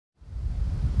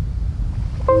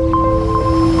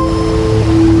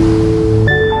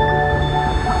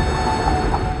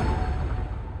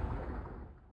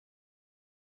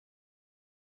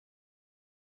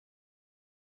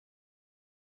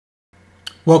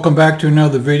Welcome back to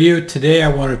another video. Today I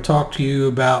want to talk to you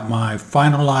about my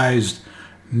finalized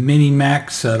mini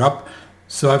Mac setup.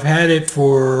 So I've had it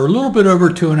for a little bit over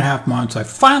 2.5 months. I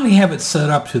finally have it set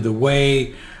up to the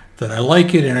way that I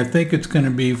like it, and I think it's going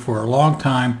to be for a long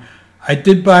time. I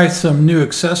did buy some new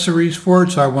accessories for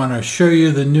it, so I want to show you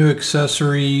the new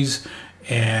accessories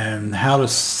and how to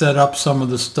set up some of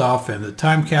the stuff and the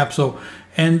time capsule.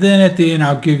 And then at the end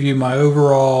I'll give you my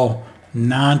overall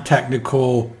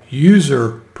non-technical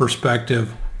user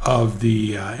perspective of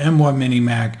the M1 Mini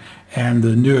Mac and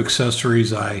the new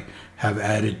accessories I have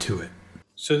added to it.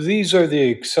 So these are the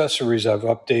accessories I've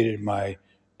updated my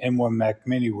M1 Mac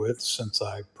Mini with since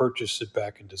I purchased it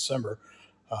back in December.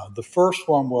 The first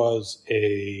one was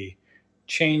a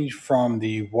change from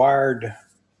the wired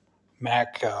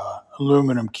Mac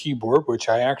aluminum keyboard, which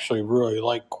I actually really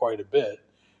like quite a bit,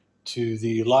 to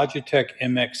the Logitech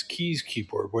MX Keys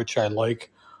keyboard, which I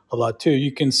like a lot too.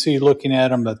 You can see looking at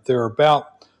them that they're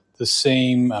about the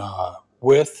same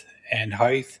width and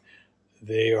height.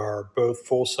 They are both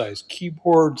full-size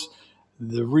keyboards.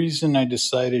 The reason I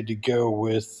decided to go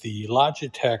with the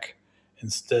Logitech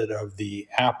instead of the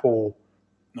Apple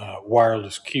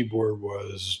wireless keyboard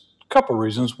was a couple of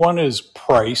reasons. One is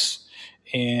price,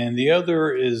 and the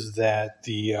other is that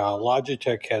the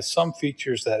Logitech has some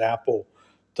features that Apple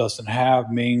doesn't have.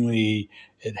 Mainly,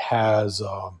 it has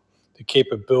the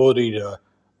capability to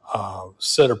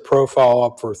set a profile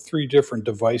up for 3 different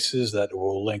devices that it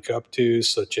will link up to,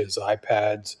 such as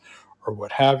iPads or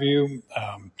what have you,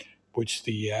 which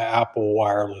the Apple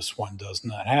wireless one does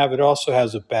not have. It also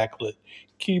has a backlit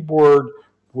keyboard,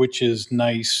 which is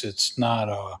nice. It's not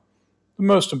the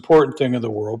most important thing in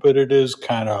the world, but it is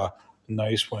kind of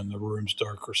nice when the room's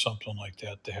dark or something like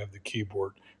that to have the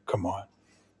keyboard come on.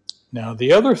 Now,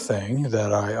 the other thing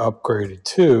that I upgraded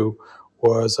to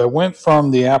was I went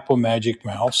from the Apple Magic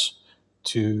Mouse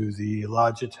to the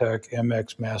Logitech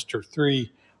MX Master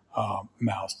 3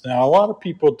 mouse. Now, a lot of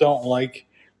people don't like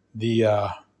the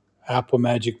Apple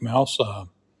Magic Mouse.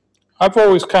 I've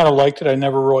always kind of liked it. I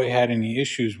never really had any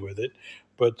issues with it.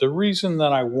 But the reason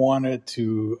that I wanted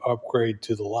to upgrade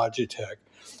to the Logitech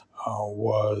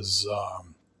was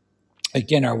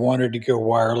again, I wanted to go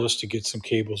wireless to get some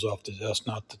cables off the desk.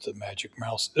 Not that the Magic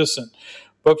Mouse isn't.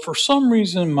 But for some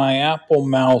reason, my Apple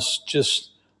mouse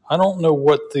just, I don't know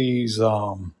what these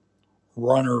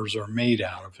runners are made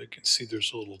out of. You can see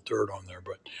there's a little dirt on there,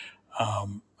 but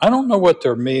I don't know what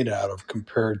they're made out of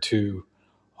compared to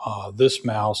this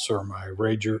mouse or my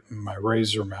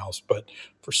Razer mouse. But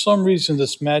for some reason,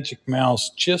 this Magic Mouse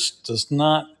just does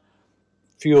not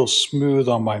feel smooth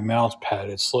on my mouse pad.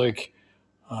 It's like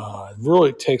it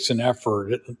really takes an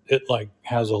effort. It like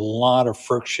has a lot of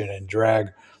friction and drag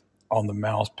on the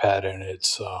mouse pad, and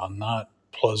it's not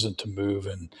pleasant to move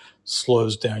and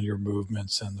slows down your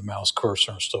movements and the mouse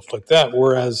cursor and stuff like that.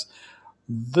 Whereas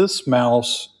this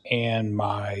mouse and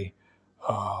my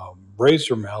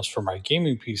Razer mouse for my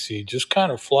gaming PC just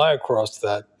kind of fly across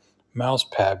that mouse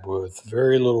pad with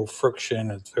very little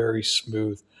friction. It's very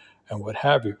smooth and what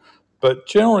have you. But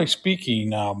generally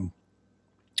speaking,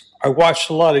 I watched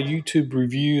a lot of YouTube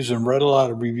reviews and read a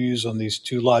lot of reviews on these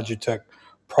 2 Logitech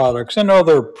products and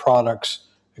other products,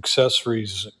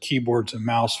 accessories, keyboards, and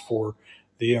mouse for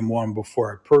the M1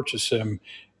 before I purchased them.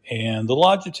 And the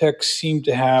Logitech seemed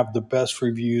to have the best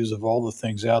reviews of all the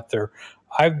things out there.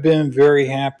 I've been very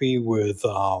happy with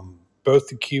both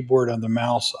the keyboard and the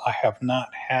mouse. I have not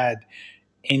had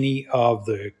any of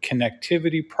the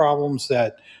connectivity problems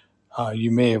that you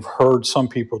may have heard some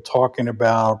people talking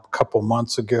about a couple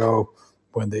months ago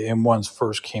when the M1s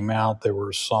first came out. There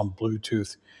were some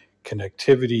Bluetooth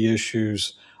connectivity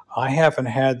issues. I haven't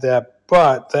had that,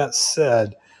 but that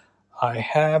said, I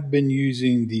have been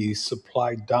using the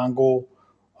supplied dongle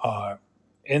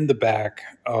in the back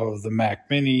of the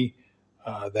Mac Mini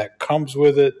that comes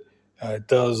with it. It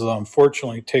does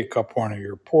unfortunately take up one of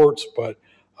your ports, but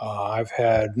I've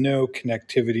had no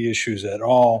connectivity issues at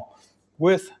all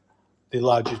with the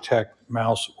Logitech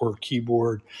mouse or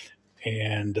keyboard.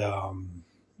 And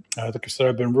like I said,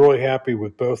 I've been really happy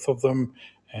with both of them,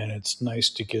 and it's nice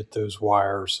to get those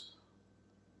wires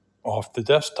off the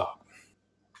desktop.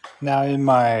 Now, in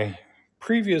my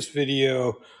previous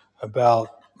video about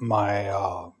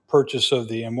my purchase of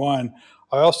the M1,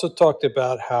 I also talked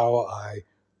about how I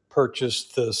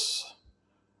purchased this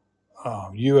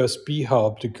USB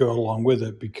hub to go along with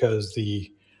it because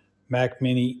the Mac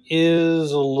Mini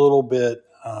is a little bit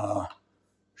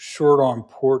short on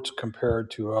ports compared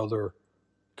to other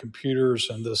computers,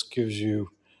 and this gives you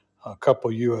a couple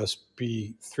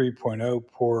USB 3.0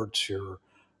 ports, your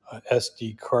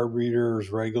SD card readers,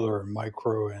 regular and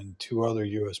micro, and 2 other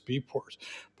USB ports.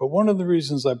 But one of the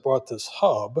reasons I bought this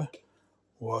hub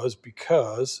was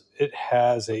because it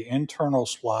has an internal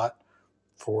slot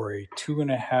for a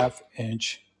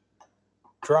 2.5-inch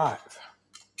drive.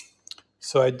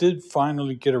 So I did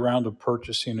finally get around to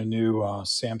purchasing a new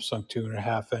Samsung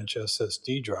 2.5-inch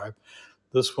SSD drive.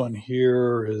 This one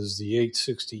here is the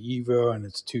 860 Evo, and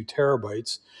it's 2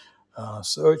 terabytes.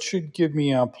 So it should give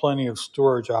me plenty of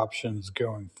storage options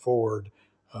going forward,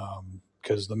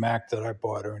 because the Mac that I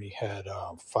bought only had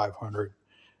 500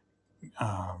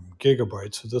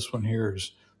 gigabytes. So this one here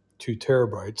is 2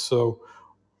 terabytes. So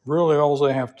really all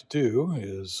I have to do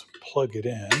is plug it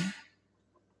in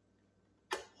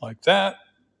like that,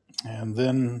 and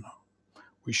then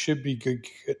we should be good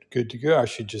to go. I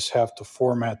should just have to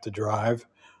format the drive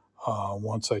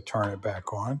once I turn it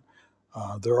back on.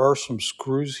 There are some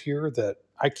screws here that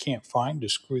I can't find to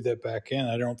screw that back in.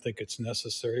 I don't think it's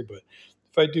necessary, but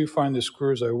if I do find the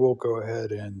screws, I will go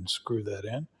ahead and screw that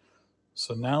in.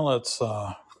 So now let's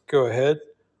go ahead,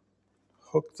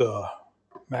 hook the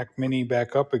Mac Mini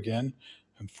back up again,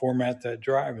 and format that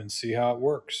drive and see how it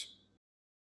works.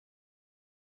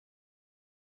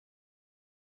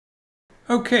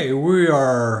 Okay, we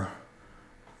are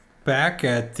back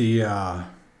at the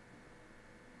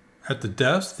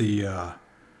desk. The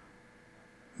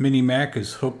Mini Mac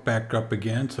is hooked back up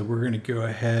again, so we're going to go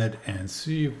ahead and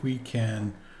see if we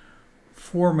can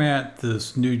format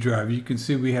this new drive. You can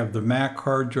see we have the Mac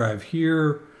hard drive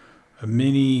here, a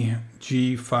Mini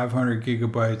G 500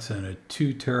 gigabytes, and a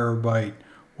 2 terabyte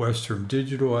Western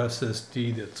Digital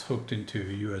SSD that's hooked into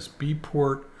a USB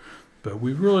port. But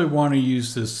we really want to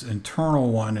use this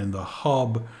internal one in the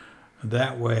hub.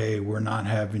 That way we're not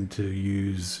having to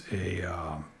use a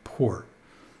port.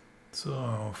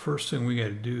 So first thing we got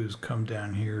to do is come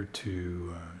down here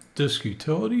to Disk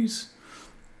Utilities.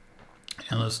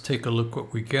 And let's take a look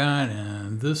what we got.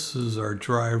 And this is our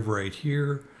drive right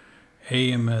here.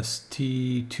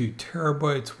 AMST 2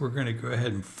 terabytes. We're going to go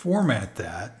ahead and format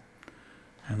that.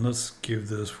 And let's give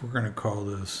this, we're going to call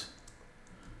this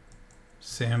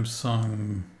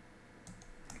Samsung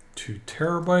 2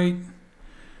 terabyte,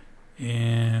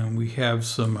 and we have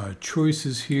some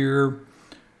choices here.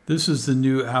 This is the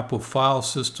new Apple file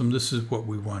system. This is what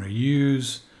we want to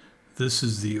use. This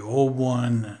is the old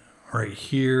one right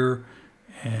here,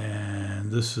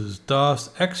 and this is DOS.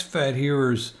 exFAT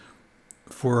here is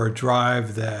for a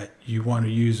drive that you want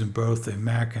to use in both a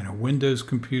Mac and a Windows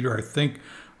computer. I think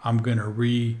I'm going to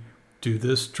redo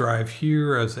this drive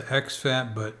here as an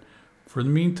exFAT, but for the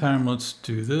meantime, let's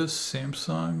do this,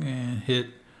 Samsung, and hit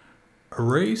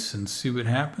erase and see what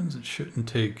happens. It shouldn't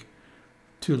take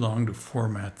too long to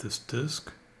format this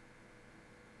disk.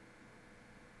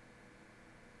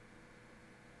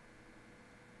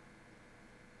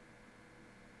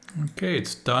 Okay,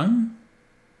 it's done.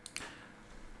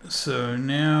 So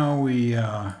now we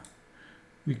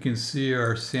can see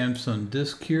our Samsung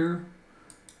disk here.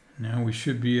 Now we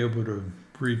should be able to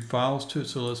read files to it.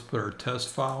 So let's put our test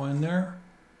file in there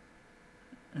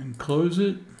and close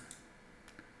it.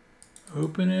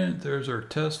 Open it. There's our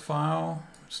test file.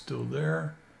 It's still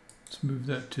there. Let's move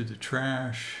that to the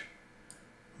trash.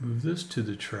 Move this to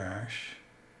the trash.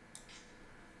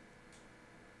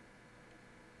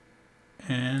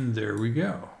 And there we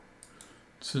go.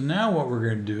 So now what we're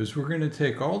going to do is we're going to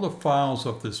take all the files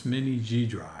off this Mini G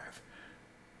drive,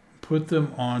 put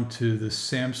them onto the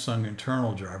Samsung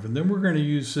internal drive, and then we're going to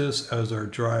use this as our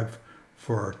drive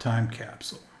for our time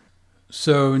capsule.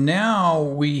 So now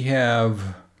we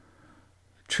have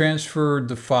transferred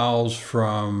the files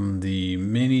from the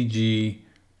Mini G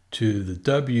to the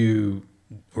to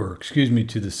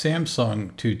the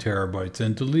Samsung 2 terabytes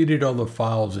and deleted all the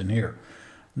files in here.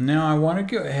 Now I want to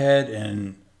go ahead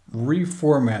and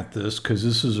reformat this because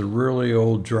this is a really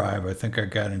old drive. I think I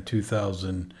got in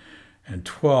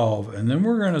 2012, and then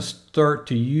we're going to start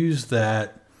to use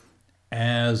that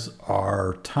as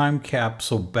our time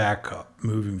capsule backup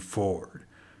moving forward.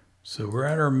 So we're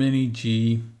at our Mini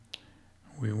G.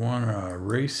 We want to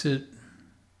erase it.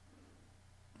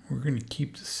 We're going to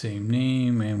keep the same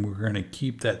name, and we're going to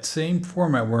keep that same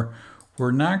format.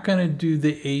 We're not going to do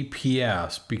the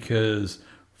APS because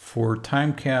for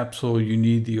time capsule you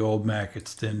need the old Mac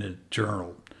extended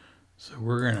journal. So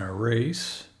we're going to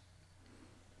erase.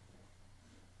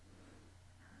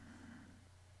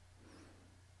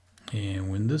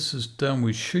 And when this is done,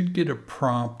 we should get a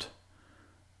prompt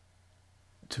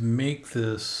to make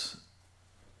this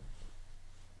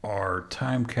our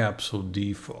time capsule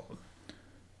default.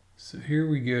 So here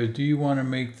we go. Do you want to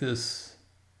make this?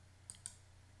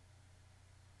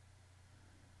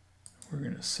 We're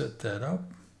going to set that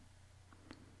up.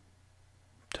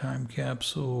 Time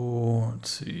capsule, let's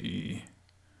see.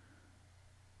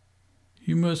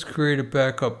 You must create a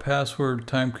backup password.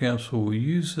 Time capsule will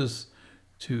use this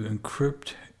to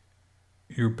encrypt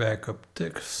your backup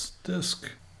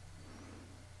disk.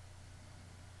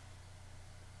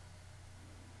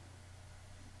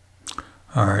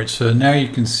 Alright, so now you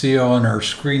can see on our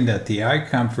screen that the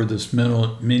icon for this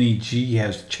mini G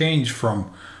has changed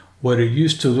from what it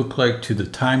used to look like to the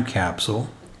time capsule.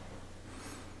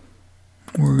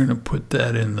 We're going to put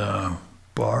that in the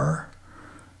bar.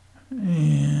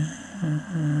 And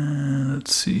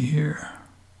let's see here.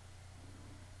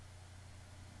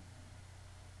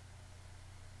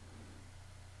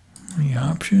 The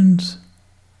options.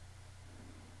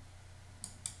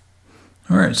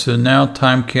 Alright, so now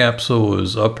time capsule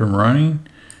is up and running.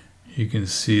 You can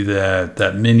see that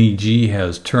that mini G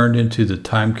has turned into the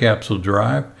time capsule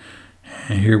drive.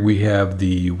 And here we have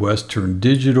the Western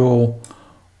Digital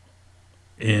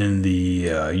in the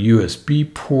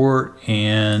USB port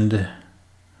and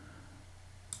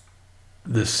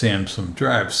the Samsung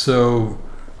drive. So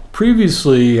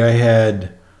previously I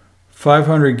had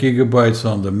 500 gigabytes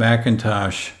on the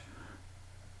Macintosh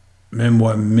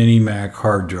M1 Mini Mac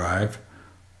hard drive,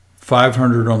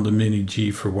 500 on the Mini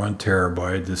G for 1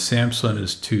 terabyte. The Samsung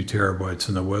is 2 terabytes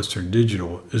and the Western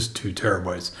Digital is 2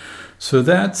 terabytes. So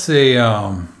that's a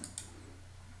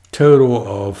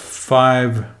total of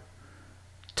 5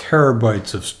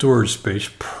 terabytes of storage space.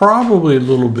 Probably a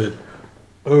little bit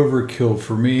overkill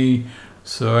for me.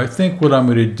 So I think what I'm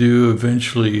going to do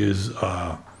eventually is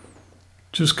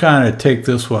just kind of take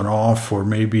this one off, or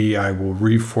maybe I will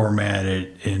reformat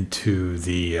it into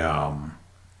the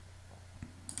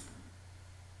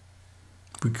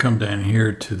we come down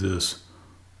here to this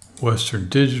Western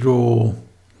Digital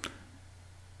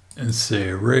and say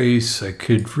erase. I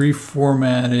could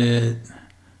reformat it.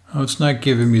 Oh, it's not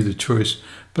giving me the choice,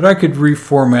 but I could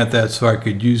reformat that so I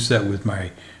could use that with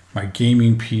my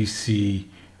gaming PC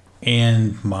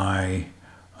and my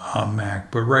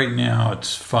Mac. But right now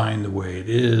it's fine the way it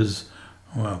is.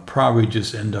 Well, probably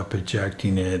just end up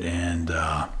ejecting it and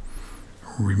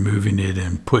removing it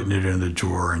and putting it in the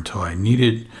drawer until I need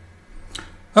it.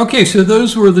 Okay, so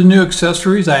those were the new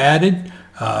accessories I added.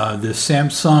 The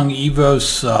Samsung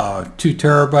Evos 2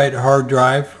 terabyte hard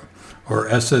drive or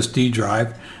SSD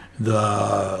drive,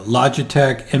 the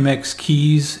Logitech MX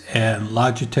keys and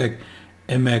Logitech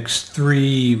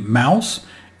MX3 mouse.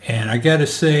 And I gotta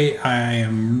say, I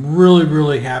am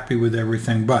really happy with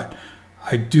everything, but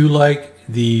I do like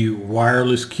the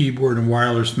wireless keyboard and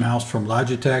wireless mouse from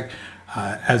Logitech.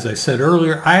 As I said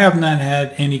earlier, I have not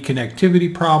had any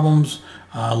connectivity problems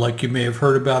like you may have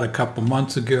heard about a couple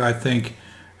months ago. I think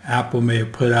Apple may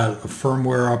have put out a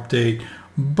firmware update,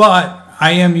 but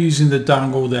I am using the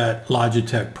dongle that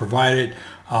Logitech provided.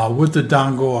 With the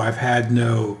dongle, I've had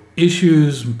no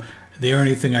issues. The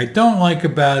only thing I don't like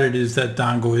about it is that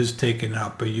dongle is taking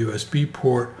up a USB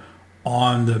port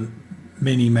on the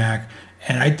Mini Mac.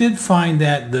 And I did find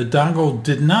that the dongle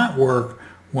did not work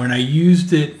when I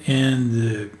used it in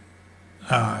the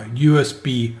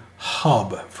USB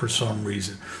hub for some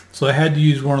reason. So I had to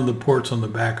use one of the ports on the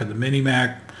back of the Mini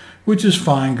Mac, which is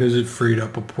fine because it freed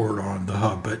up a port on the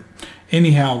hub. But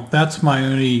anyhow, that's my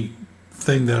only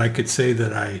thing that I could say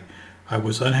that I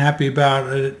was unhappy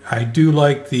about it. I do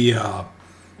like the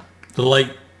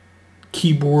light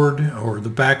keyboard or the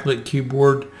backlit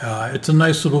keyboard. It's a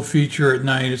nice little feature at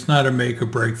night. It's not a make or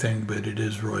break thing, but it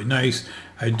is really nice.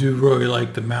 I do really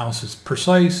like the mouse. It's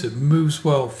precise, it moves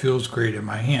well, it feels great in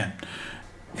my hand.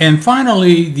 And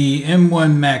finally, the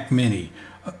M1 Mac Mini.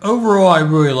 Overall, I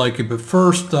really like it, but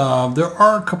first, there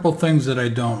are a couple things that I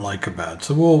don't like about it.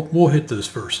 So we'll hit those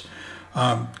first.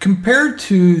 Compared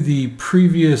to the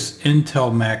previous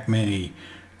Intel Mac Mini,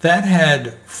 that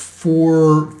had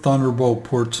 4 Thunderbolt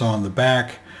ports on the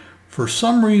back. For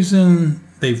some reason,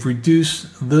 they've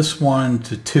reduced this one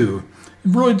to 2.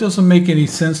 It really doesn't make any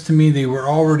sense to me. They were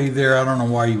already there. I don't know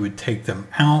why you would take them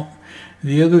out.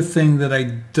 The other thing that I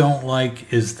don't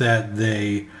like is that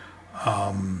they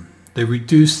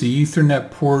reduced the Ethernet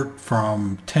port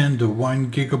from 10 to 1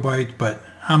 gigabyte, but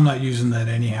I'm not using that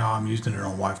anyhow. I'm using it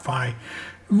on Wi-Fi. It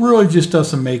really just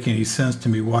doesn't make any sense to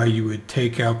me why you would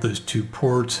take out those 2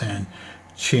 ports and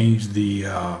change the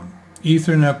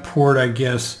Ethernet port. I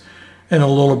guess in a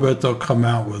little bit they'll come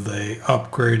out with a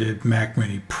upgraded Mac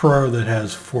Mini Pro that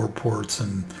has 4 ports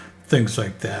and things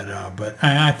like that. But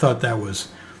I thought that was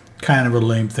kind of a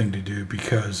lame thing to do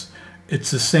because it's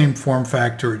the same form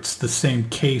factor. It's the same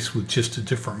case with just a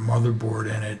different motherboard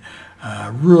in it.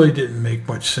 Really didn't make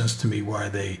much sense to me why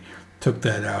they took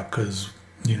that out, because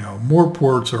You know, more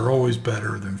ports are always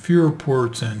better than fewer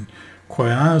ports, and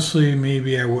quite honestly,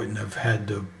 maybe I wouldn't have had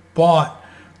to bought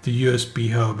the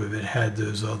USB hub if it had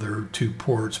those other 2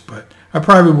 ports, but I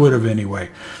probably would have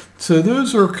anyway. So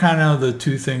those are kind of the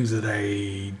 2 things that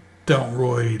I don't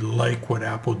really like what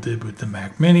Apple did with the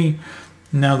Mac Mini.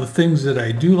 Now the things that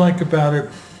I do like about it,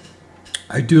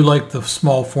 I do like the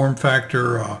small form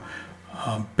factor.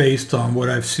 Based on what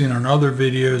I've seen on other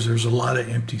videos, there's a lot of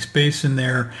empty space in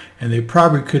there, and they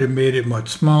probably could have made it much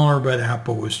smaller, but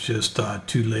Apple was just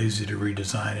too lazy to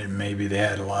redesign it. Maybe they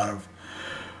had a lot of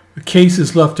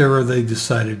cases left over. They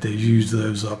decided to use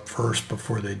those up first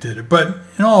before they did it. But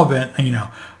in all event, you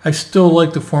know, I still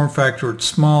like the form factor. It's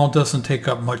small, doesn't take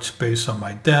up much space on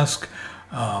my desk.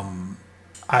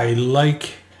 I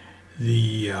like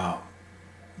the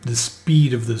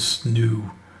speed of this new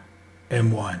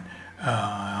M1.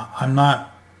 I'm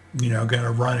not, you know, going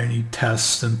to run any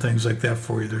tests and things like that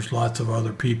for you. There's lots of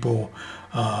other people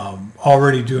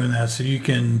already doing that, so you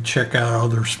can check out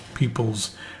other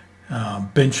people's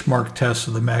benchmark tests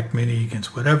of the Mac Mini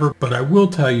against whatever. But I will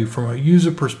tell you, from a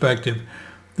user perspective,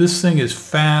 this thing is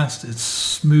fast, it's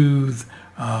smooth,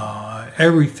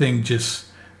 everything just,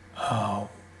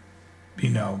 you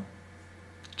know,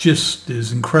 just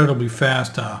is incredibly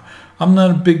fast. I'm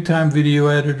not a big time video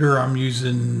editor. I'm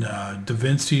using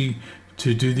DaVinci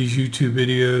to do these YouTube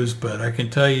videos, but I can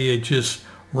tell you it just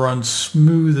runs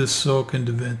smooth as silk in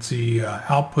DaVinci,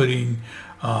 outputting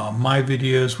my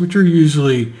videos, which are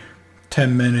usually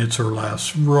 10 minutes or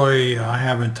less. Really, I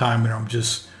haven't timed it. I'm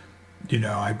just, you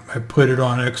know, I put it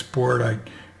on export. I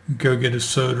go get a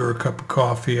soda or a cup of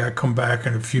coffee. I come back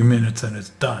in a few minutes and it's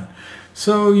done.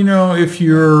 So, you know, if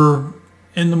you're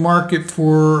in the market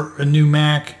for a new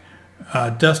Mac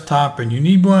desktop and you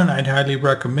need one, I'd highly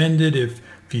recommend it. If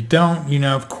you don't, you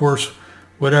know, of course,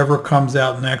 whatever comes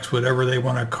out next, whatever they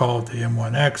want to call it, the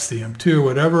M1X, the M2,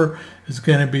 whatever, is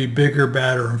going to be bigger,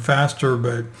 badder, and faster.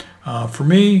 But for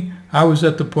me, I was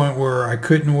at the point where I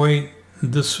couldn't wait.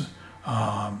 This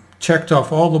checked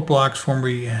off all the blocks for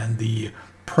me, and the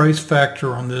price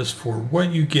factor on this for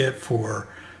what you get for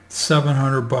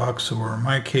 $700, or in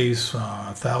my case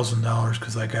 $1,000,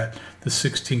 because I got the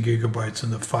 16 gigabytes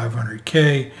and the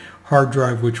 500K hard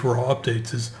drive, which were all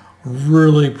updates, is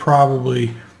really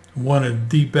probably one of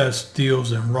the best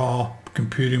deals in raw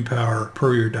computing power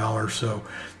per your dollar. So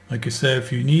like I said,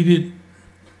 if you need it,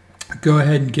 go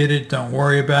ahead and get it. Don't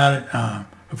worry about it.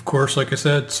 Of course, like I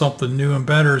said, something new and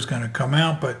better is going to come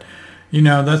out, but you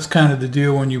know, that's kind of the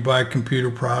deal when you buy computer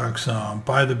products.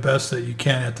 Buy the best that you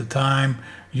can at the time.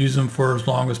 Use them for as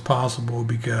long as possible,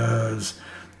 because,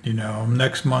 you know,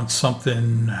 next month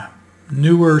something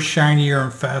newer, shinier,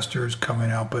 and faster is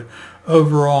coming out. But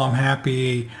overall, I'm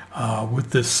happy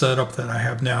with this setup that I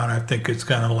have now, and I think it's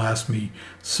going to last me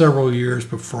several years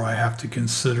before I have to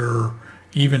consider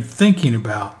even thinking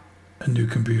about a new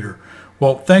computer.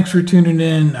 Well, thanks for tuning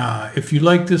in. If you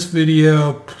like this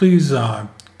video, please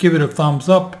give it a thumbs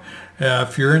up.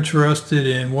 If you're interested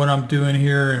in what I'm doing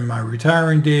here in my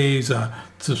retiring days,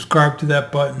 subscribe to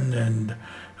that button,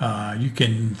 and you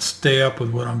can stay up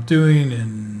with what I'm doing.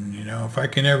 And you know, if I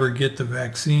can ever get the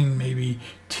vaccine, maybe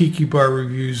Tiki Bar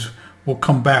reviews will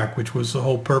come back, which was the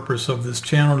whole purpose of this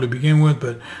channel to begin with.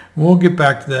 But we'll get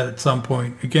back to that at some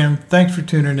point. Again, thanks for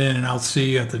tuning in, and I'll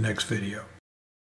see you at the next video.